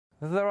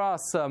There are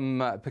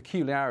some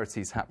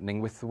peculiarities happening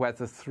with the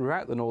weather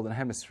throughout the Northern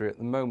Hemisphere at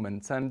the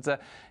moment, and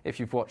if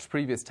you've watched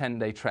previous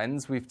 10-day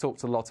trends, we've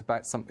talked a lot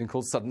about something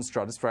called Sudden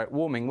Stratospheric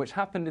Warming, which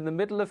happened in the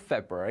middle of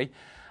February,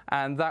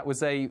 and that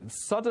was a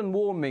sudden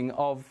warming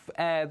of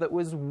air that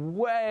was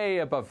way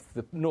above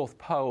the North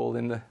Pole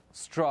in the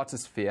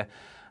stratosphere.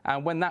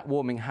 And when that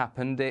warming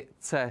happened, it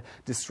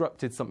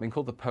disrupted something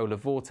called the Polar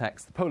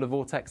Vortex. The Polar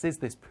Vortex is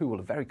this pool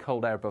of very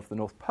cold air above the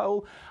North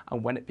Pole,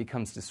 and when it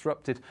becomes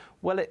disrupted,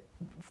 well, it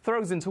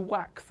throws into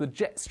whack the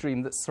jet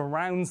stream that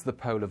surrounds the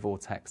Polar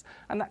Vortex.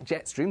 And that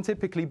jet stream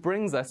typically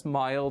brings us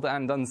mild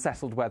and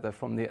unsettled weather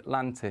from the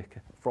Atlantic,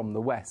 from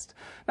the west.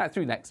 Now,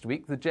 through next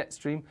week, the jet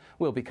stream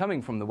will be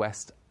coming from the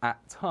west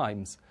at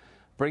times,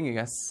 bringing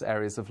us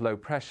areas of low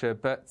pressure,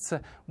 but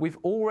we've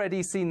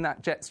already seen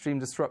that jet stream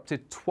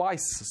disrupted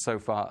twice so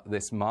far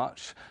this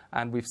March,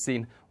 and we've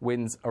seen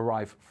winds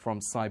arrive from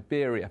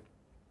Siberia.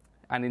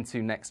 And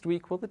into next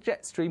week, well, the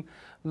jet stream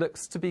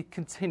looks to be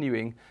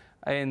continuing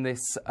in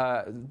this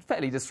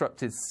fairly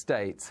disrupted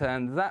state,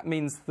 and that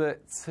means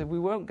that we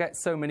won't get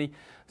so many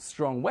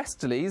strong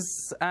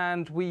westerlies,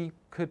 and we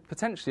could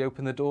potentially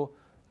open the door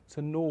to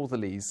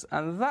northerlies,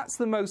 and that's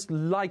the most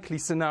likely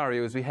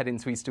scenario as we head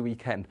into Easter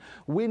weekend.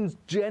 Winds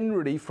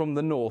generally from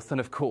the north, and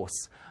of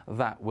course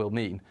that will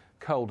mean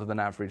colder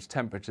than average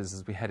temperatures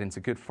as we head into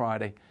Good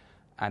Friday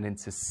and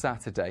into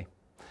Saturday.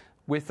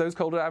 With those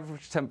colder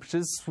average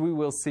temperatures, we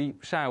will see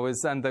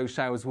showers, and those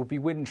showers will be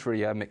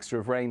wintry, a mixture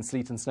of rain,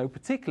 sleet and snow,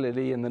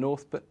 particularly in the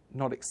north, but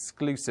not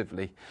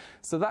exclusively.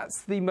 So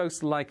that's the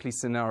most likely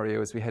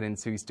scenario as we head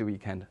into Easter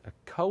weekend. A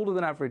colder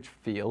than average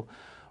feel,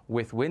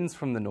 with winds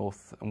from the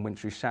north and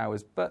wintry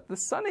showers, but the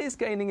sun is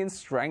gaining in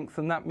strength,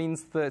 and that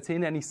means that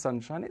in any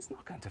sunshine it's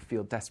not going to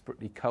feel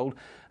desperately cold,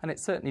 and it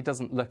certainly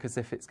doesn't look as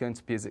if it's going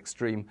to be as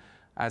extreme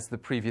as the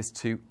previous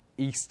two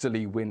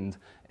easterly wind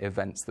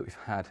events that we've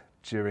had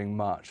during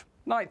March.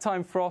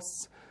 Nighttime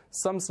frosts,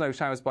 some snow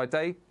showers by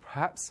day,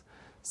 perhaps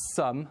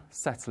some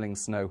settling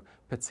snow,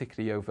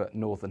 particularly over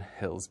northern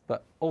hills,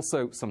 but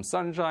also some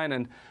sunshine,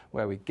 and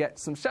where we get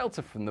some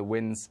shelter from the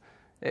winds,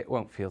 it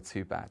won't feel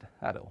too bad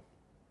at all.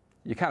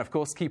 You can, of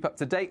course, keep up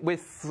to date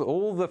with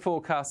all the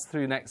forecasts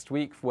through next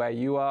week where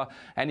you are,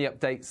 any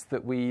updates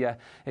that we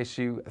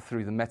issue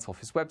through the Met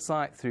Office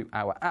website, through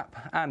our app,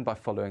 and by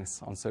following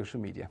us on social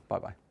media.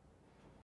 Bye-bye.